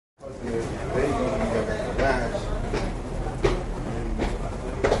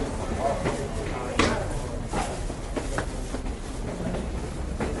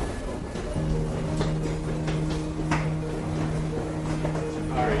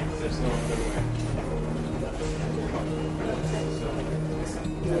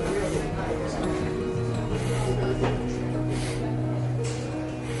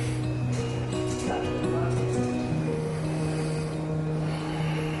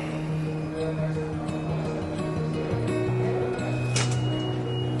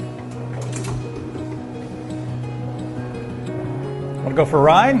Want to go for a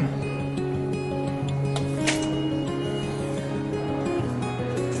ride?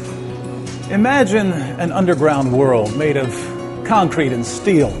 Imagine an underground world made of concrete and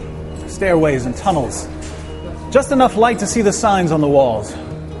steel, stairways and tunnels. Just enough light to see the signs on the walls.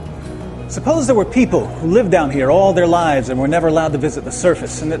 Suppose there were people who lived down here all their lives and were never allowed to visit the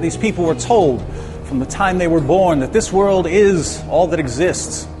surface, and that these people were told from the time they were born that this world is all that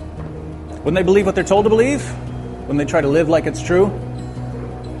exists. Wouldn't they believe what they're told to believe? Wouldn't they try to live like it's true?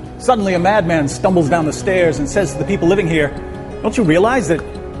 Suddenly a madman stumbles down the stairs and says to the people living here, "Don't you realize that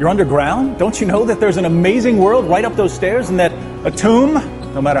you're underground? Don't you know that there's an amazing world right up those stairs, and that a tomb,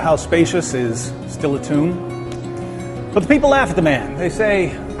 no matter how spacious, is still a tomb?" But the people laugh at the man. They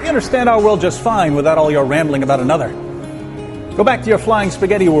say, "We understand our world just fine without all your rambling about another. Go back to your flying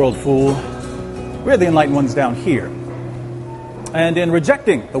spaghetti world, fool. We're the enlightened ones down here." And in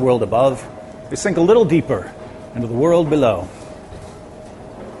rejecting the world above, they sink a little deeper into the world below.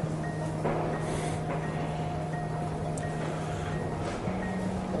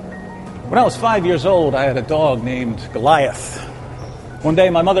 When I was 5 years old, I had a dog named Goliath. One day,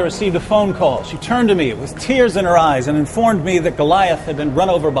 my mother received a phone call. She turned to me with tears in her eyes and informed me that Goliath had been run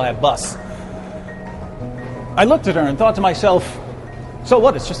over by a bus. I looked at her and thought to myself, so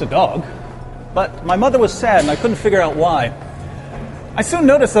what, it's just a dog? But my mother was sad and I couldn't figure out why. I soon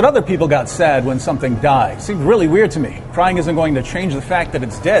noticed that other people got sad when something died. It seemed really weird to me. Crying isn't going to change the fact that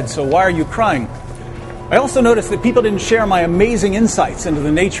it's dead, so why are you crying? I also noticed that people didn't share my amazing insights into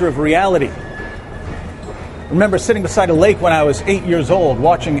the nature of reality. I remember sitting beside a lake when I was 8 years old,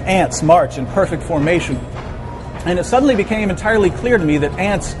 watching ants march in perfect formation. And it suddenly became entirely clear to me that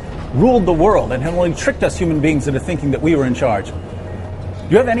ants ruled the world and had only tricked us human beings into thinking that we were in charge. Do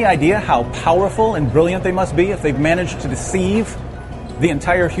you have any idea how powerful and brilliant they must be if they've managed to deceive the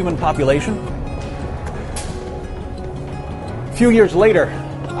entire human population? A few years later,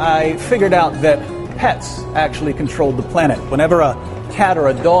 I figured out that pets actually controlled the planet. Whenever a cat or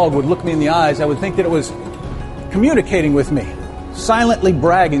a dog would look me in the eyes, I would think that it was communicating with me, silently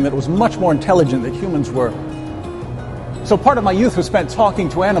bragging that it was much more intelligent than humans were. So part of my youth was spent talking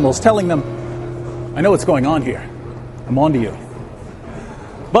to animals, telling them, "I know what's going on here. I'm on to you."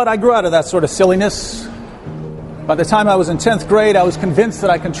 But I grew out of that sort of silliness. By the time I was in 10th grade, I was convinced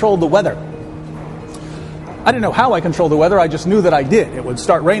that I controlled the weather. I didn't know how I controlled the weather, I just knew that I did. It would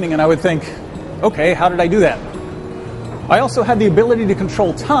start raining and I would think, okay, how did I do that? I also had the ability to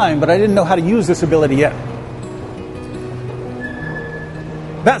control time, but I didn't know how to use this ability yet.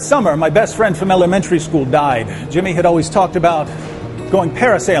 That summer, my best friend from elementary school died. Jimmy had always talked about going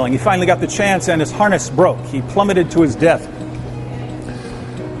parasailing. He finally got the chance and his harness broke. He plummeted to his death.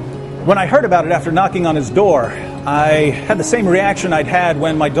 When I heard about it after knocking on his door, I had the same reaction I'd had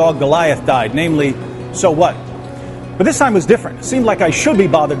when my dog Goliath died, namely, so what? But this time was different. It seemed like I should be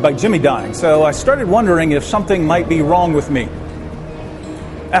bothered by Jimmy dying, so I started wondering if something might be wrong with me.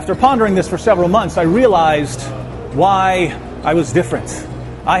 After pondering this for several months, I realized why I was different.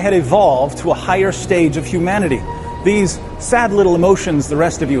 I had evolved to a higher stage of humanity. These sad little emotions the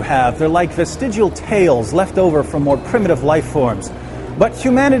rest of you have, they're like vestigial tales left over from more primitive life forms. But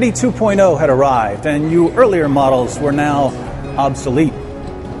humanity 2.0 had arrived, and you earlier models were now obsolete.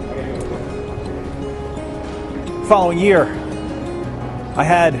 The following year, I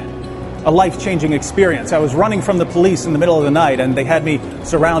had a life-changing experience. I was running from the police in the middle of the night, and they had me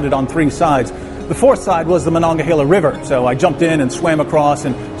surrounded on 3 sides. The 4th side was the Monongahela River, so I jumped in and swam across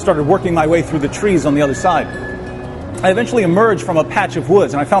and started working my way through the trees on the other side. I eventually emerged from a patch of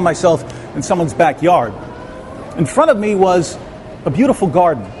woods, and I found myself in someone's backyard. In front of me was a beautiful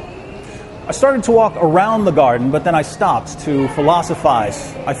garden. I started to walk around the garden, but then I stopped to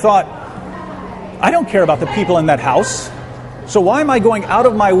philosophize. I thought, I don't care about the people in that house, so why am I going out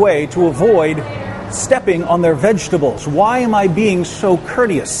of my way to avoid stepping on their vegetables? Why am I being so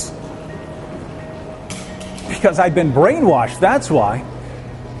courteous? Because I've been brainwashed, that's why.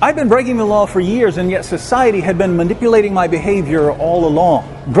 I've been breaking the law for years, and yet society had been manipulating my behavior all along.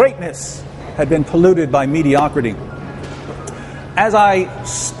 Greatness had been polluted by mediocrity. As I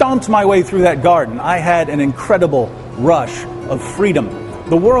stomped my way through that garden, I had an incredible rush of freedom.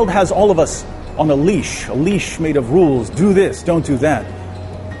 The world has all of us on a leash made of rules. Do this, don't do that.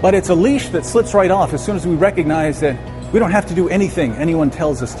 But it's a leash that slips right off as soon as we recognize that We don't have to do anything anyone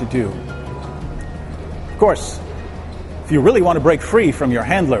tells us to do. Of course, if you really want to break free from your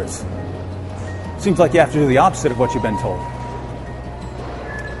handlers, it seems like you have to do the opposite of what you've been told.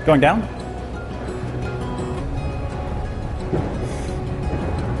 Going down?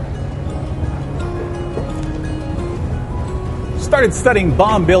 Started studying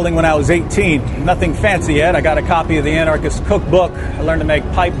bomb building when I was 18. Nothing fancy yet. I got a copy of the Anarchist Cookbook. I learned to make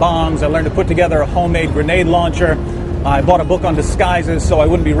pipe bombs. I learned to put together a homemade grenade launcher. I bought a book on disguises so I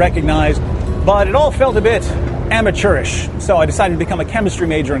wouldn't be recognized. But it all felt a bit amateurish. So I decided to become a chemistry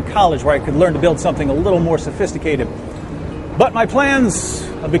major in college where I could learn to build something a little more sophisticated. But my plans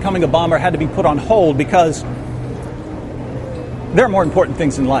of becoming a bomber had to be put on hold because there are more important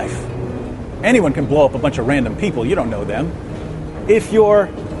things in life. Anyone can blow up a bunch of random people. You don't know them. If you're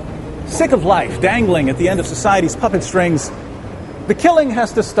sick of life dangling at the end of society's puppet strings, the killing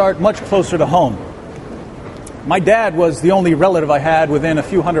has to start much closer to home. My dad was the only relative I had within a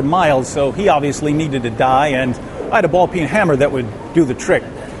few hundred miles, so he obviously needed to die, and I had a ball-peen hammer that would do the trick.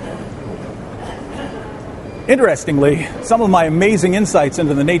 Interestingly, some of my amazing insights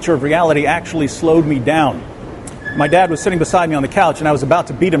into the nature of reality actually slowed me down. My dad was sitting beside me on the couch, and I was about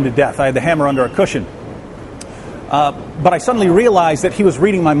to beat him to death. I had the hammer under a cushion. But I suddenly realized that he was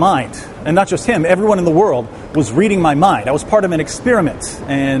reading my mind. And not just him, everyone in the world was reading my mind. I was part of an experiment,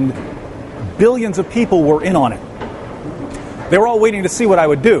 and billions of people were in on it. They were all waiting to see what I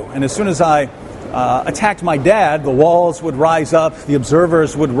would do. And as soon as I attacked my dad, the walls would rise up, the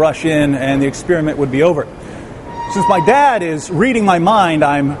observers would rush in, and the experiment would be over. Since my dad is reading my mind,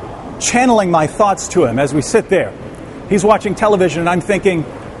 I'm channeling my thoughts to him as we sit there. He's watching television, and I'm thinking,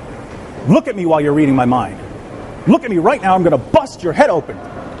 look at me while you're reading my mind. Look at me right now, I'm going to bust your head open.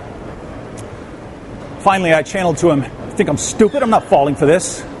 Finally, I channeled to him, I think I'm stupid, I'm not falling for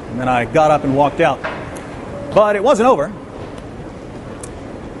this. And then I got up and walked out. But it wasn't over.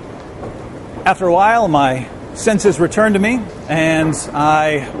 After a while, my senses returned to me, and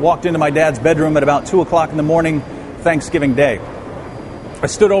I walked into my dad's bedroom at about 2 o'clock in the morning, Thanksgiving Day. I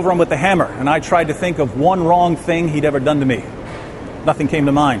stood over him with the hammer, and I tried to think of one wrong thing he'd ever done to me. Nothing came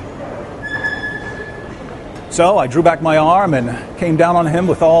to mind. So I drew back my arm and came down on him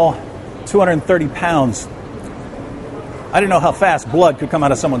with all 230 pounds. I didn't know how fast blood could come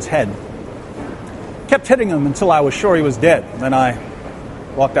out of someone's head. Kept hitting him until I was sure he was dead. Then I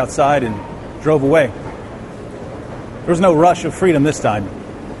walked outside and drove away. There was no rush of freedom this time.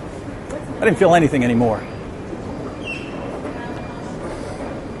 I didn't feel anything anymore.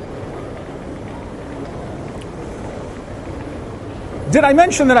 Did I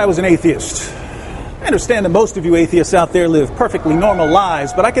mention that I was an atheist? I understand that most of you atheists out there live perfectly normal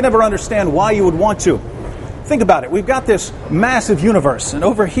lives, but I can never understand why you would want to. Think about it. We've got this massive universe, and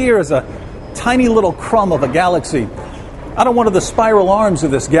over here is a tiny little crumb of a galaxy. Out of one of the spiral arms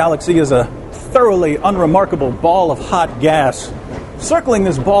of this galaxy is a thoroughly unremarkable ball of hot gas. Circling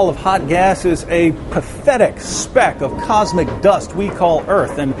this ball of hot gas is a pathetic speck of cosmic dust we call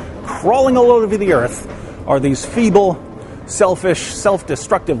Earth, and crawling all over the Earth are these feeble, selfish,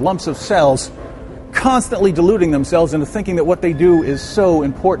 self-destructive lumps of cells constantly deluding themselves into thinking that what they do is so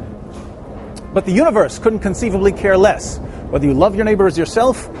important. But the universe couldn't conceivably care less whether you love your neighbor as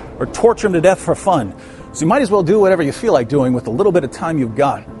yourself or torture him to death for fun. So you might as well do whatever you feel like doing with the little bit of time you've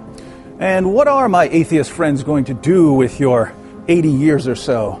got. And what are my atheist friends going to do with your 80 years or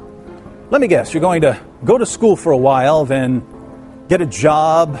so? Let me guess, you're going to go to school for a while, then get a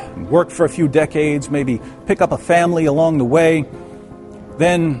job, work for a few decades, maybe pick up a family along the way,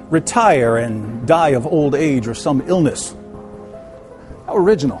 then retire and die of old age or some illness. How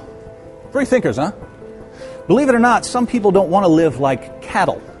original. Free thinkers, huh? Believe it or not, some people don't want to live like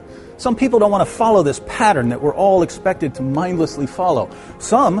cattle. Some people don't want to follow this pattern that we're all expected to mindlessly follow.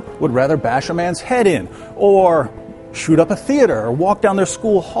 Some would rather bash a man's head in, or shoot up a theater, or walk down their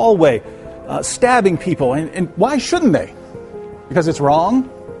school hallway, stabbing people. And why shouldn't they? Because it's wrong?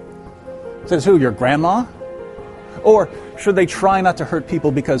 Says who, your grandma? Or should they try not to hurt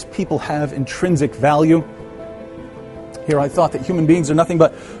people because people have intrinsic value? Here I thought that human beings are nothing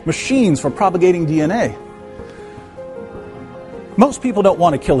but machines for propagating DNA. Most people don't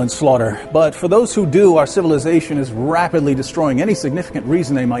want to kill and slaughter, but for those who do, our civilization is rapidly destroying any significant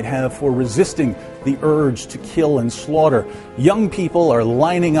reason they might have for resisting the urge to kill and slaughter. Young people are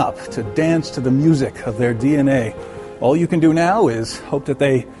lining up to dance to the music of their DNA. All you can do now is hope that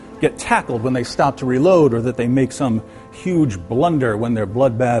they get tackled when they stop to reload, or that they make some huge blunder when their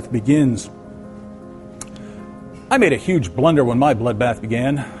bloodbath begins. I made a huge blunder when my bloodbath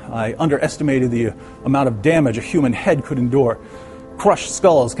began. I underestimated the amount of damage a human head could endure. Crushed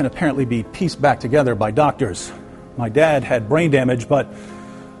skulls can apparently be pieced back together by doctors. My dad had brain damage, but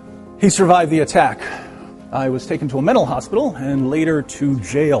he survived the attack. I was taken to a mental hospital and later to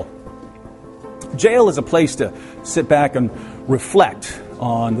jail. Jail is a place to sit back and reflect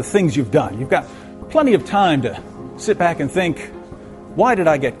on the things you've done. You've got plenty of time to sit back and think, why did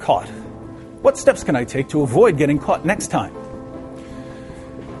I get caught? What steps can I take to avoid getting caught next time?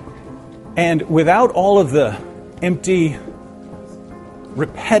 And without all of the empty,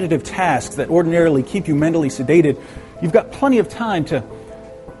 repetitive tasks that ordinarily keep you mentally sedated, you've got plenty of time to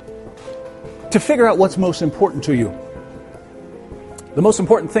figure out what's most important to you. The most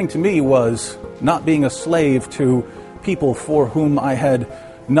important thing to me was not being a slave to people for whom I had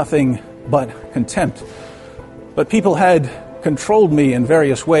nothing but contempt. But people had controlled me in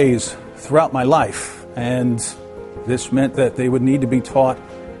various ways throughout my life, and this meant that they would need to be taught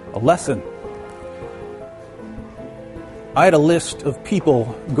a lesson. I had a list of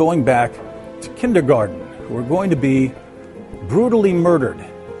people going back to kindergarten who were going to be brutally murdered.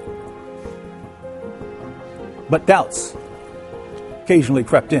 But doubts occasionally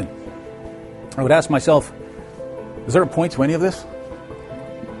crept in. I would ask myself, is there a point to any of this?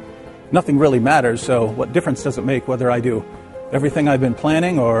 Nothing really matters, so what difference does it make whether I do everything I've been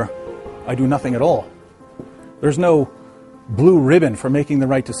planning or I do nothing at all? There's no blue ribbon for making the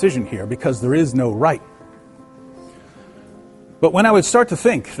right decision here because there is no right. But when I would start to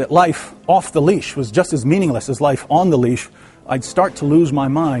think that life off the leash was just as meaningless as life on the leash, I'd start to lose my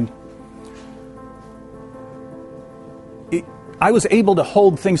mind. I was able to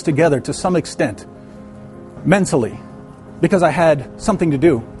hold things together to some extent, mentally, because I had something to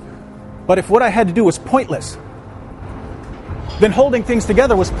do. But if what I had to do was pointless, then holding things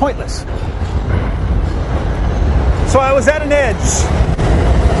together was pointless. So I was at an edge,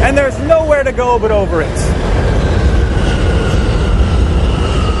 and there's nowhere to go but over it.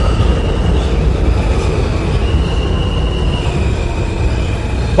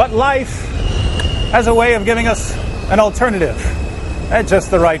 But life has a way of giving us an alternative at just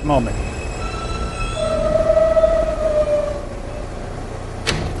the right moment.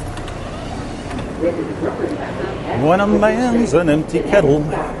 When a man's an empty kettle,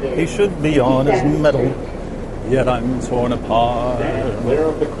 he should be on his mettle. Yet I'm torn apart. Clear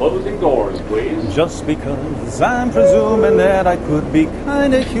of the closing doors, please. Just because I'm presuming that I could be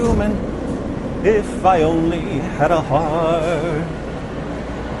kind of human if I only had a heart.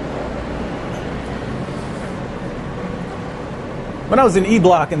 When I was in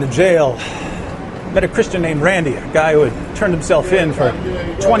E-Block in the jail, I met a Christian named Randy, a guy who had turned himself in for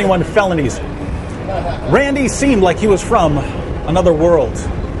 21 felonies. Randy seemed like he was from another world.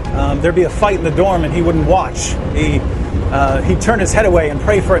 There'd be a fight in the dorm and he wouldn't watch. He'd turn his head away and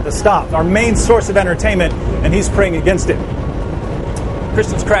pray for it to stop. Our main source of entertainment, and he's praying against it.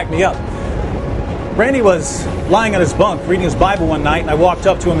 Christians cracked me up. Randy was lying on his bunk reading his Bible one night, and I walked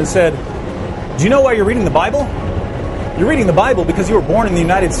up to him and said, "Do you know why you're reading the Bible? You're reading the Bible because you were born in the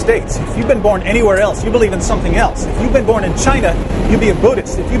United States. If you've been born anywhere else, you believe in something else. If you've been born in China, you'd be a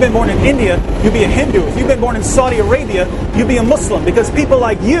Buddhist. If you've been born in India, you'd be a Hindu. If you've been born in Saudi Arabia, you'd be a Muslim, because people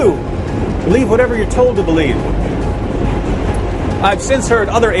like you believe whatever you're told to believe." I've since heard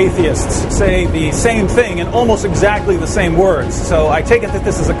other atheists say the same thing in almost exactly the same words. So I take it that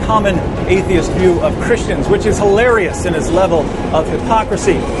this is a common atheist view of Christians, which is hilarious in its level of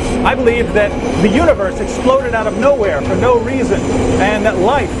hypocrisy. I believe that the universe exploded out of nowhere for no reason, and that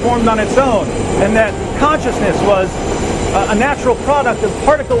life formed on its own, and that consciousness was a natural product of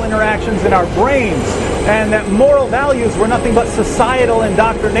particle interactions in our brains, and that moral values were nothing but societal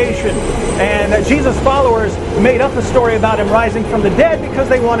indoctrination, and that Jesus' followers made up a story about him rising from the dead because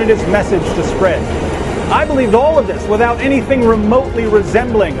they wanted his message to spread. I believed all of this without anything remotely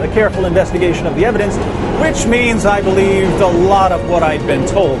resembling a careful investigation of the evidence, which means I believed a lot of what I'd been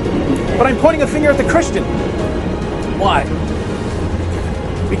told. But I'm pointing a finger at the Christian. Why?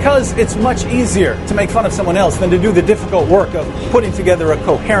 Because it's much easier to make fun of someone else than to do the difficult work of putting together a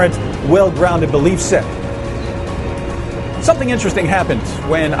coherent, well-grounded belief set. Something interesting happened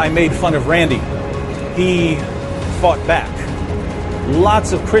when I made fun of Randy. He fought back.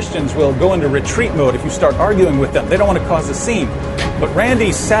 Lots of Christians will go into retreat mode if you start arguing with them. They don't want to cause a scene. But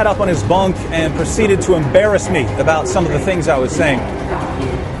Randy sat up on his bunk and proceeded to embarrass me about some of the things I was saying.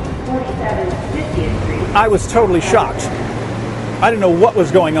 I was totally shocked. I didn't know what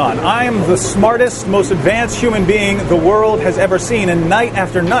was going on. I'm the smartest, most advanced human being the world has ever seen. And night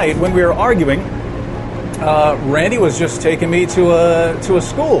after night, when we were arguing, Randy was just taking me to a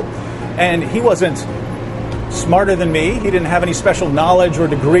school. And he wasn't smarter than me. He didn't have any special knowledge or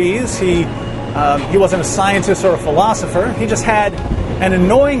degrees. He wasn't a scientist or a philosopher. He just had an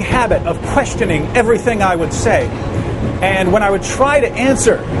annoying habit of questioning everything I would say. And when I would try to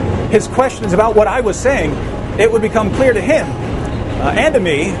answer his questions about what I was saying, it would become clear to him and to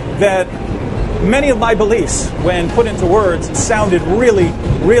me that many of my beliefs, when put into words, sounded really,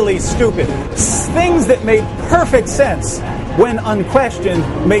 really stupid. Things that made perfect sense when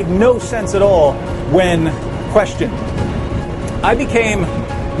unquestioned made no sense at all when questioned. I became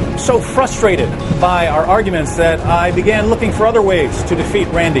so frustrated by our arguments that I began looking for other ways to defeat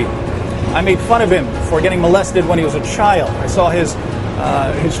Randy. I made fun of him for getting molested when he was a child. I saw his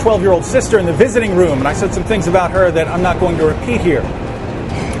 12-year-old sister in the visiting room, and I said some things about her that I'm not going to repeat here.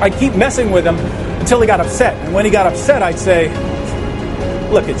 I'd keep messing with him until he got upset. And when he got upset, I'd say,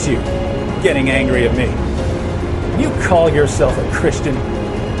 "Look at you, getting angry at me. You call yourself a Christian?"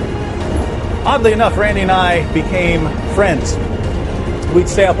 Oddly enough, Randy and I became friends. We'd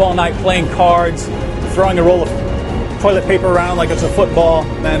stay up all night playing cards, throwing a roll of toilet paper around like it's a football,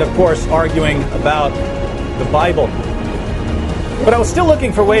 and of course arguing about the Bible. But I was still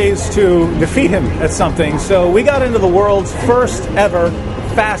looking for ways to defeat him at something, so we got into the world's first ever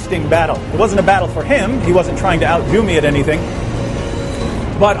fasting battle. It wasn't a battle for him. He wasn't trying to outdo me at anything.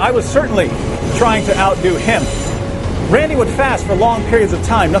 But I was certainly trying to outdo him. Randy would fast for long periods of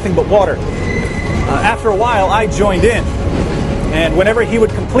time, nothing but water. After a while, I joined in. And whenever he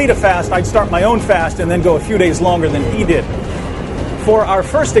would complete a fast, I'd start my own fast and then go a few days longer than he did. For our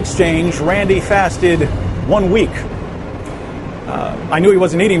first exchange, Randy fasted 1 week. I knew he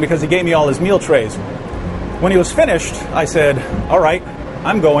wasn't eating because he gave me all his meal trays. When he was finished, I said, "All right,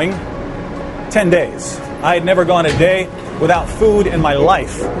 I'm going 10 days. I had never gone a day without food in my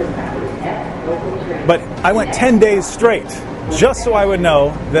life. But I went 10 days straight, just so I would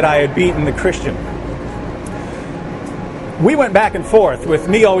know that I had beaten the Christian. We went back and forth, with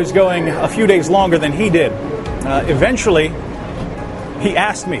me always going a few days longer than he did. Eventually, he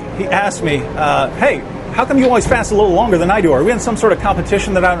asked me, "Hey, how come you always fast a little longer than I do? Are we in some sort of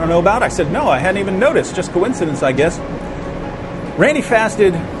competition that I don't know about?" I said, "No, I hadn't even noticed. Just coincidence, I guess." Randy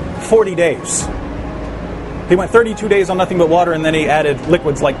fasted 40 days. He went 32 days on nothing but water, and then he added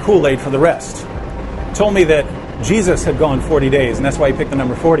liquids like Kool-Aid for the rest. Told me that Jesus had gone 40 days, and that's why he picked the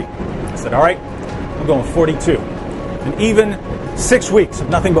number 40. I said, "All right, I'm going 42. And even 6 weeks of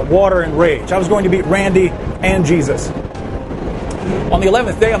nothing but water and rage. I was going to beat Randy and Jesus. On the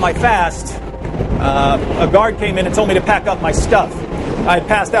 11th day of my fast, a guard came in and told me to pack up my stuff. I had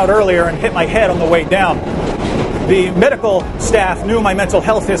passed out earlier and hit my head on the way down. The medical staff knew my mental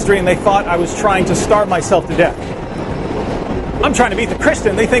health history, and they thought I was trying to starve myself to death. I'm trying to beat the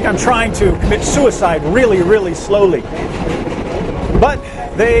Christian. They think I'm trying to commit suicide really, really slowly. But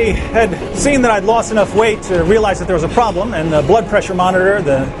they had seen that I'd lost enough weight to realize that there was a problem, and the blood pressure monitor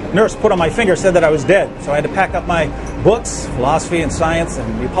the nurse put on my finger said that I was dead. So I had to pack up my books, philosophy and science,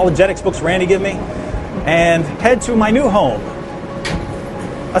 and the apologetics books Randy gave me, and head to my new home.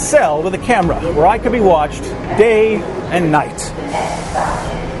 A cell with a camera where I could be watched day and night.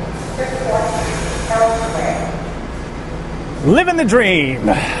 Living the dream.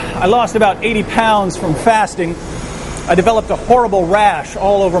 I lost about 80 pounds from fasting. I developed a horrible rash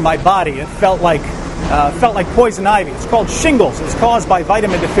all over my body. It felt like poison ivy. It's called shingles. It's caused by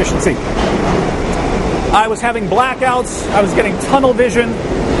vitamin deficiency. I was having blackouts. I was getting tunnel vision.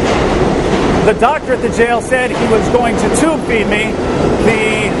 The doctor at the jail said he was going to tube feed me.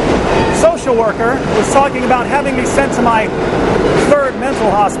 The social worker was talking about having me sent to my third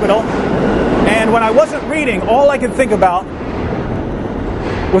mental hospital. And when I wasn't reading, all I could think about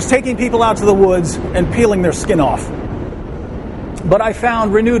was taking people out to the woods and peeling their skin off. But I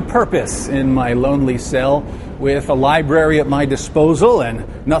found renewed purpose in my lonely cell with a library at my disposal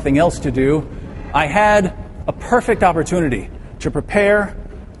and nothing else to do. I had a perfect opportunity to prepare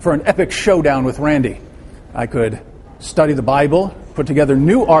for an epic showdown with Randy. I could study the Bible, put together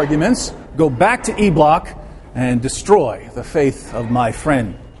new arguments, go back to E-Block, and destroy the faith of my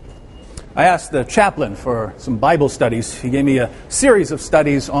friend. I asked the chaplain for some Bible studies. He gave me a series of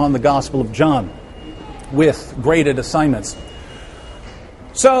studies on the Gospel of John with graded assignments.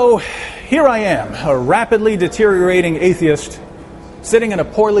 So here I am, a rapidly deteriorating atheist, sitting in a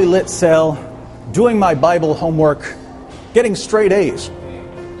poorly lit cell, doing my Bible homework, getting straight A's.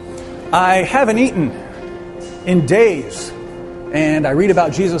 I haven't eaten in days, and I read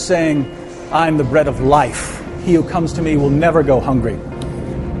about Jesus saying, "I'm the bread of life. He who comes to me will never go hungry."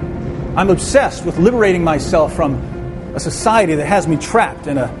 I'm obsessed with liberating myself from a society that has me trapped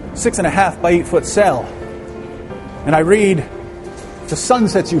in a 6.5 by 8 foot cell. And I read, "If the Son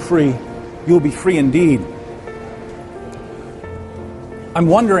sets you free, you will be free indeed." I'm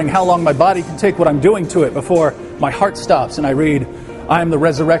wondering how long my body can take what I'm doing to it before my heart stops, and I read, I am the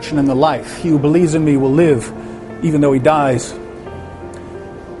resurrection and the life. He who believes in me will live, even though he dies.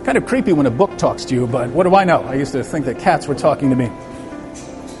 Kind of creepy when a book talks to you, but what do I know? I used to think that cats were talking to me.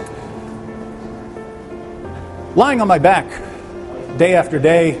 Lying on my back, day after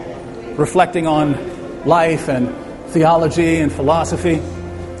day, reflecting on life and theology and philosophy,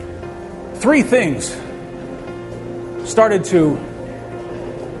 three things started to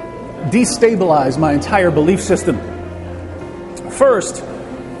destabilize my entire belief system. First,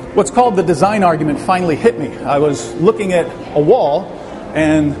 what's called the design argument finally hit me. I was looking at a wall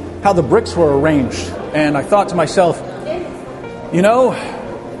and how the bricks were arranged, and I thought to myself, you know,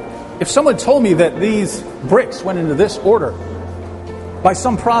 if someone told me that these bricks went into this order by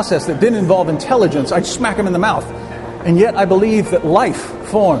some process that didn't involve intelligence, I'd smack them in the mouth. And yet I believe that life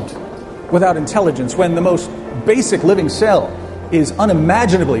formed without intelligence, when the most basic living cell is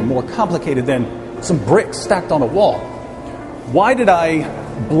unimaginably more complicated than some bricks stacked on a wall. Why did I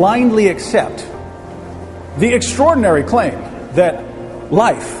blindly accept the extraordinary claim that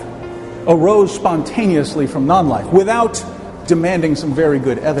life arose spontaneously from non-life without demanding some very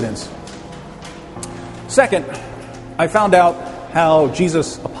good evidence? Second, I found out how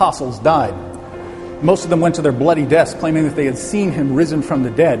Jesus' apostles died. Most of them went to their bloody deaths, claiming that they had seen him risen from the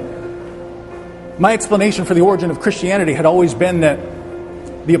dead. My explanation for the origin of Christianity had always been that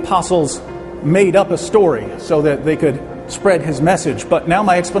the apostles made up a story so that they could spread his message. But now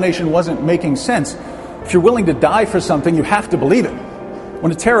my explanation wasn't making sense. If you're willing to die for something, you have to believe it.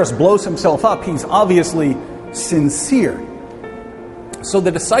 When a terrorist blows himself up, he's obviously sincere. So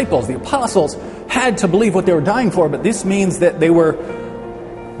the disciples, the apostles, had to believe what they were dying for, but this means that they were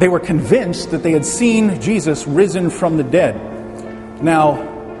convinced that they had seen Jesus risen from the dead. Now,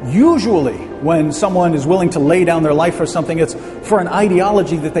 usually when someone is willing to lay down their life for something, it's for an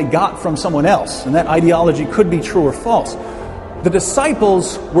ideology that they got from someone else, and that ideology could be true or false. The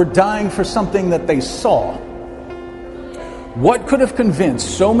disciples were dying for something that they saw. What could have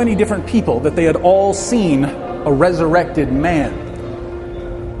convinced so many different people that they had all seen a resurrected man?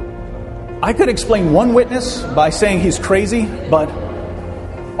 I could explain one witness by saying he's crazy, but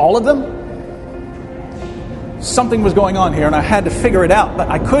all of them? Something was going on here, and I had to figure it out. But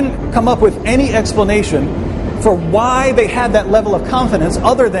I couldn't come up with any explanation for why they had that level of confidence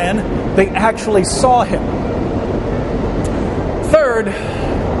other than they actually saw him. Third,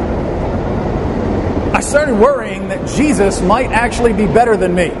 I started worrying that Jesus might actually be better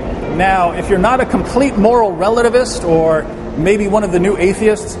than me. Now, if you're not a complete moral relativist or maybe one of the new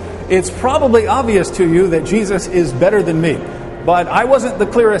atheists, it's probably obvious to you that Jesus is better than me. But I wasn't the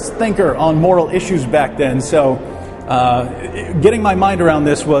clearest thinker on moral issues back then, so getting my mind around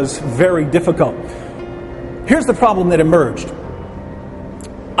this was very difficult. Here's the problem that emerged.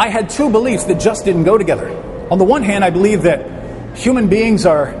 I had two beliefs that just didn't go together. On the one hand, I believe that human beings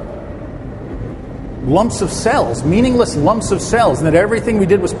are lumps of cells, meaningless lumps of cells, and that everything we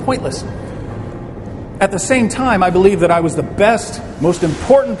did was pointless. At the same time, I believe that I was the best, most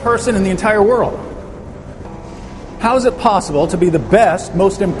important person in the entire world. How is it possible to be the best,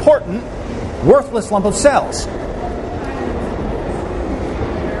 most important, worthless lump of cells?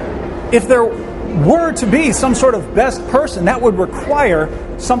 If there were to be some sort of best person, that would require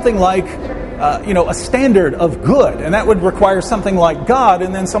something like, a standard of good, and that would require something like God,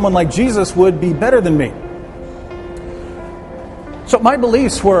 and then someone like Jesus would be better than me. So my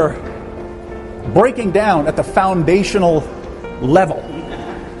beliefs were breaking down at the foundational level.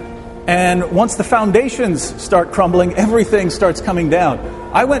 And once the foundations start crumbling, everything starts coming down.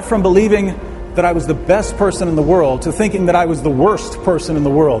 I went from believing that I was the best person in the world to thinking that I was the worst person in the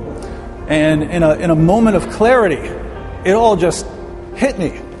world. And in a moment of clarity, it all just hit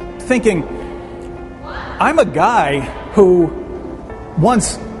me, thinking, I'm a guy who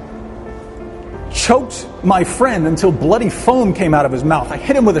once choked my friend until bloody foam came out of his mouth. I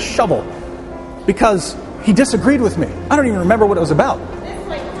hit him with a shovel because he disagreed with me. I don't even remember what it was about.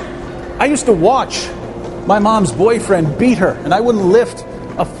 I used to watch my mom's boyfriend beat her, and I wouldn't lift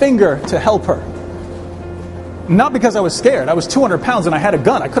a finger to help her. Not because I was scared. I was 200 pounds and I had a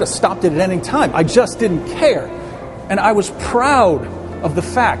gun. I could have stopped it at any time. I just didn't care. And I was proud of the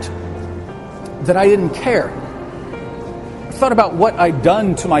fact that I didn't care. I thought about what I'd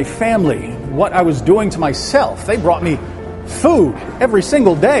done to my family, what I was doing to myself. They brought me food every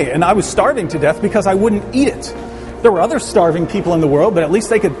single day, and I was starving to death because I wouldn't eat it. There were other starving people in the world, but at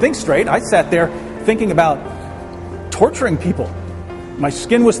least they could think straight. I sat there thinking about torturing people. My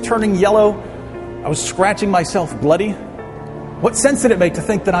skin was turning yellow. I was scratching myself bloody. What sense did it make to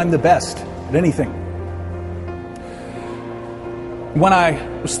think that I'm the best at anything? When I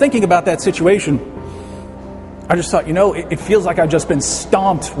was thinking about that situation, I just thought, it feels like I've just been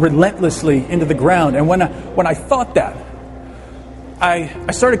stomped relentlessly into the ground. And when I thought that,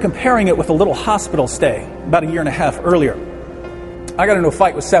 I started comparing it with a little hospital stay about 1.5 years earlier. I got into a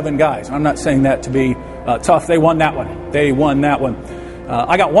fight with 7 guys. I'm not saying that to be tough. They won that one.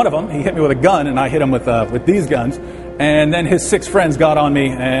 I got one of them. He hit me with a gun, and I hit him with these guns. And then his 6 friends got on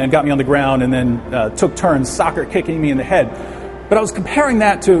me and got me on the ground and then took turns soccer kicking me in the head. But I was comparing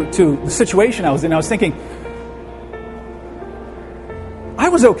that to the situation I was in. I was thinking, I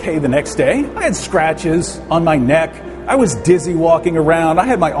was okay the next day. I had scratches on my neck. I was dizzy walking around. I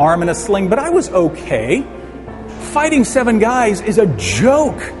had my arm in a sling, but I was okay. Fighting 7 guys is a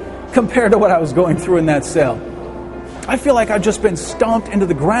joke compared to what I was going through in that cell. I feel like I've just been stomped into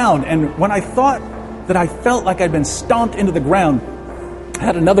the ground. And when I thought that I felt like I'd been stomped into the ground, I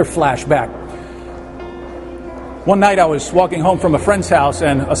had another flashback. One night I was walking home from a friend's house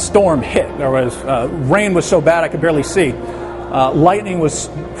and a storm hit. There was rain was so bad I could barely see. Lightning was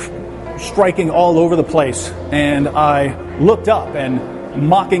striking all over the place, and I looked up and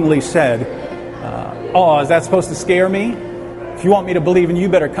mockingly said, is that supposed to scare me? If you want me to believe in you,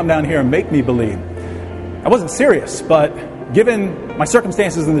 better come down here and make me believe. I wasn't serious, but given my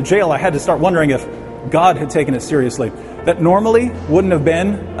circumstances in the jail, I had to start wondering if God had taken it seriously. That normally wouldn't have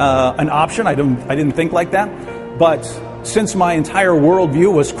been an option. I didn't think like that. But since my entire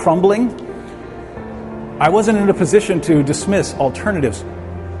worldview was crumbling, I wasn't in a position to dismiss alternatives.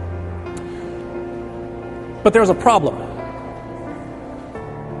 But there's a problem.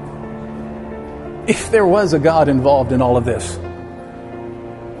 If there was a God involved in all of this,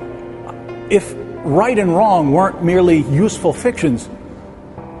 if right and wrong weren't merely useful fictions,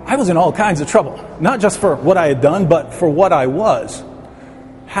 I was in all kinds of trouble. Not just for what I had done, but for what I was.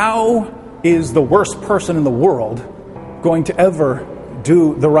 How is the worst person in the world going to ever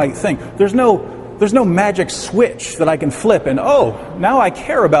do the right thing? There's no magic switch that I can flip and, now I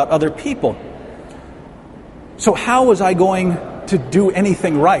care about other people. So how was I going to do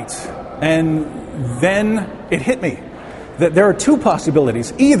anything right? And then it hit me that there are 2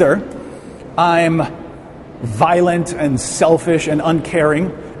 possibilities. Either I'm violent and selfish and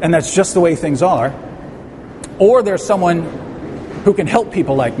uncaring, and that's just the way things are, or there's someone who can help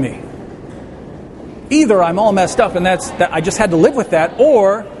people like me. Either I'm all messed up and that I just had to live with that,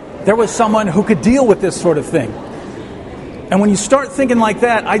 or there was someone who could deal with this sort of thing. And when you start thinking like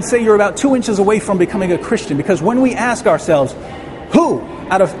that, I'd say you're about 2 inches away from becoming a Christian, because when we ask ourselves, who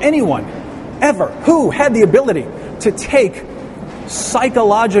out of anyone ever, who had the ability to take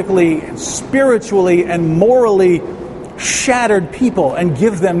psychologically, spiritually, and morally shattered people and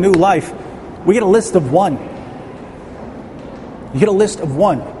give them new life, we get a list of 1. You get a list of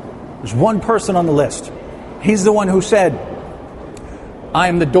 1. There's 1 person on the list. He's the one who said, I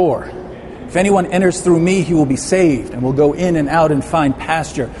am the door. If anyone enters through me, he will be saved and will go in and out and find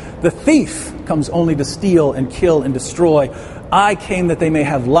pasture. The thief comes only to steal and kill and destroy. I came that they may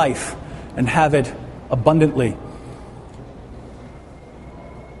have life and have it abundantly.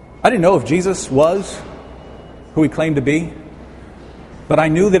 I didn't know if Jesus was who he claimed to be, but I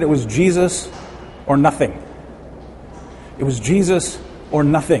knew that it was Jesus or nothing. It was Jesus or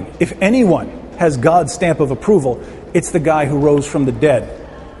nothing. If anyone has God's stamp of approval, it's the guy who rose from the dead.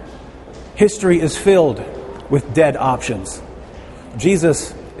 History is filled with dead options.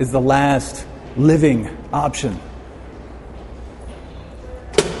 Jesus is the last living option.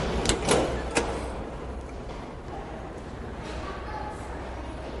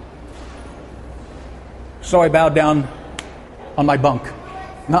 So I bowed down on my bunk,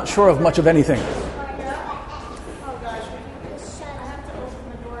 not sure of much of anything.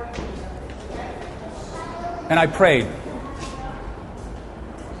 And I prayed.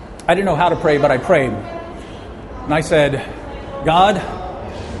 I didn't know how to pray, but I prayed. And I said, God,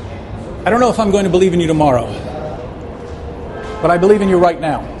 I don't know if I'm going to believe in you tomorrow, but I believe in you right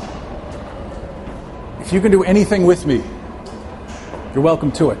now. If you can do anything with me, you're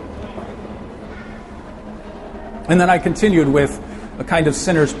welcome to it. And then I continued with a kind of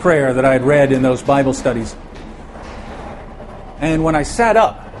sinner's prayer that I had read in those Bible studies. And when I sat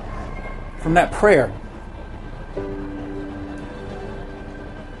up from that prayer,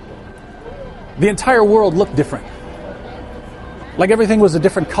 the entire world looked different. Like everything was a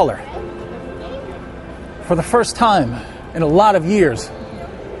different color. For the first time in a lot of years,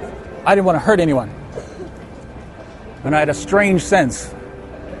 I didn't want to hurt anyone. And I had a strange sense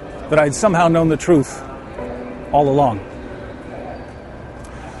that I had somehow known the truth all along.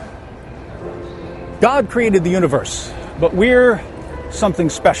 God created the universe, but we're something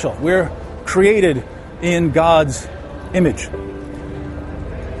special. We're created in God's image.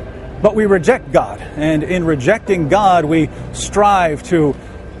 But we reject God, and in rejecting God, we strive to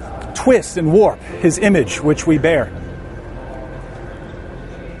twist and warp His image which we bear.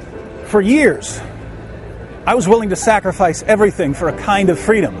 For years, I was willing to sacrifice everything for a kind of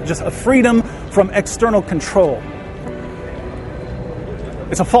freedom, just a freedom from external control.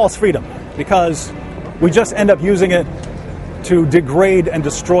 It's a false freedom because we just end up using it to degrade and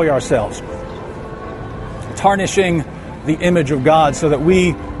destroy ourselves, tarnishing the image of God so that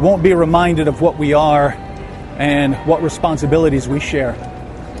we won't be reminded of what we are and what responsibilities we share.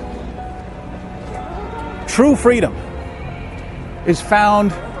 True freedom is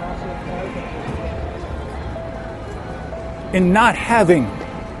found in not having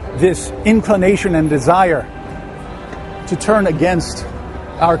this inclination and desire to turn against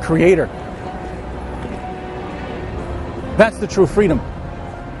our Creator. That's the true freedom.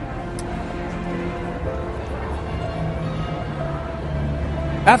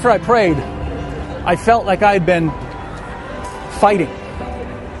 After I prayed, I felt like I had been fighting.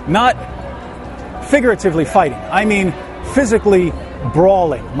 Not figuratively fighting. I mean physically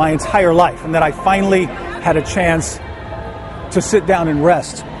brawling my entire life, and that I finally had a chance to sit down and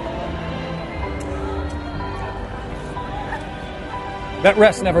rest. That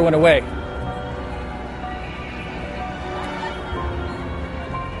rest never went away.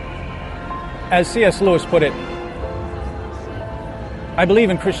 As C.S. Lewis put it, I believe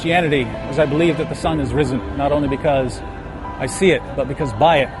in Christianity as I believe that the sun has risen, not only because I see it, but because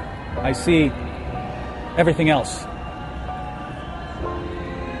by it I see everything else.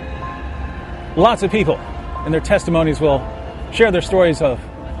 Lots of people in their testimonies will share their stories of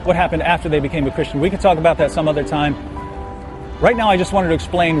what happened after they became a Christian. We could talk about that some other time. Right now I just wanted to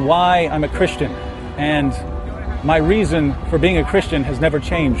explain why I'm a Christian, and my reason for being a Christian has never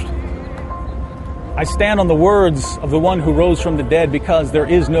changed. I stand on the words of the one who rose from the dead because there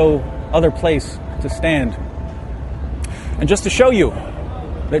is no other place to stand. And just to show you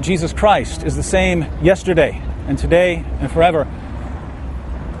that Jesus Christ is the same yesterday and today and forever,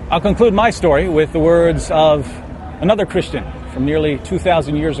 I'll conclude my story with the words of another Christian from nearly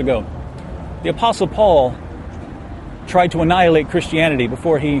 2,000 years ago. The Apostle Paul tried to annihilate Christianity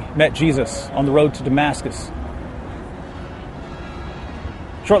before he met Jesus on the road to Damascus.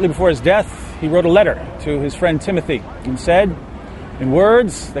 Shortly before his death, he wrote a letter to his friend Timothy and said, in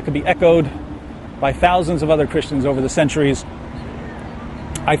words that could be echoed by thousands of other Christians over the centuries,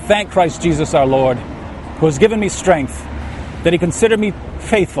 I thank Christ Jesus our Lord, who has given me strength, that He considered me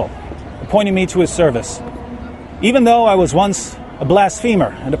faithful, appointing me to His service. Even though I was once a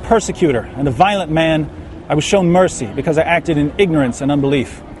blasphemer and a persecutor and a violent man, I was shown mercy because I acted in ignorance and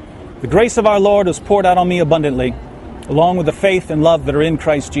unbelief. The grace of our Lord was poured out on me abundantly, along with the faith and love that are in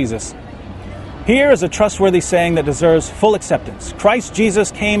Christ Jesus. Here is a trustworthy saying that deserves full acceptance. Christ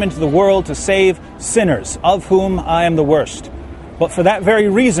Jesus came into the world to save sinners, of whom I am the worst. But for that very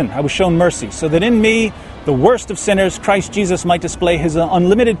reason I was shown mercy, so that in me, the worst of sinners, Christ Jesus might display His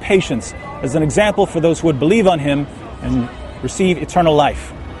unlimited patience as an example for those who would believe on Him and receive eternal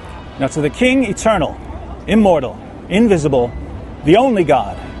life. Now to the King, eternal, immortal, invisible, the only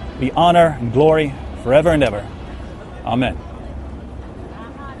God, be honor and glory forever and ever. Amen.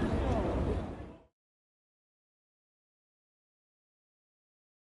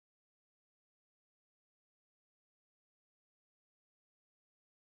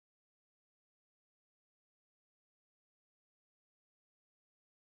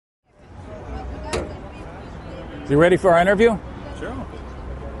 You ready for our interview? Sure.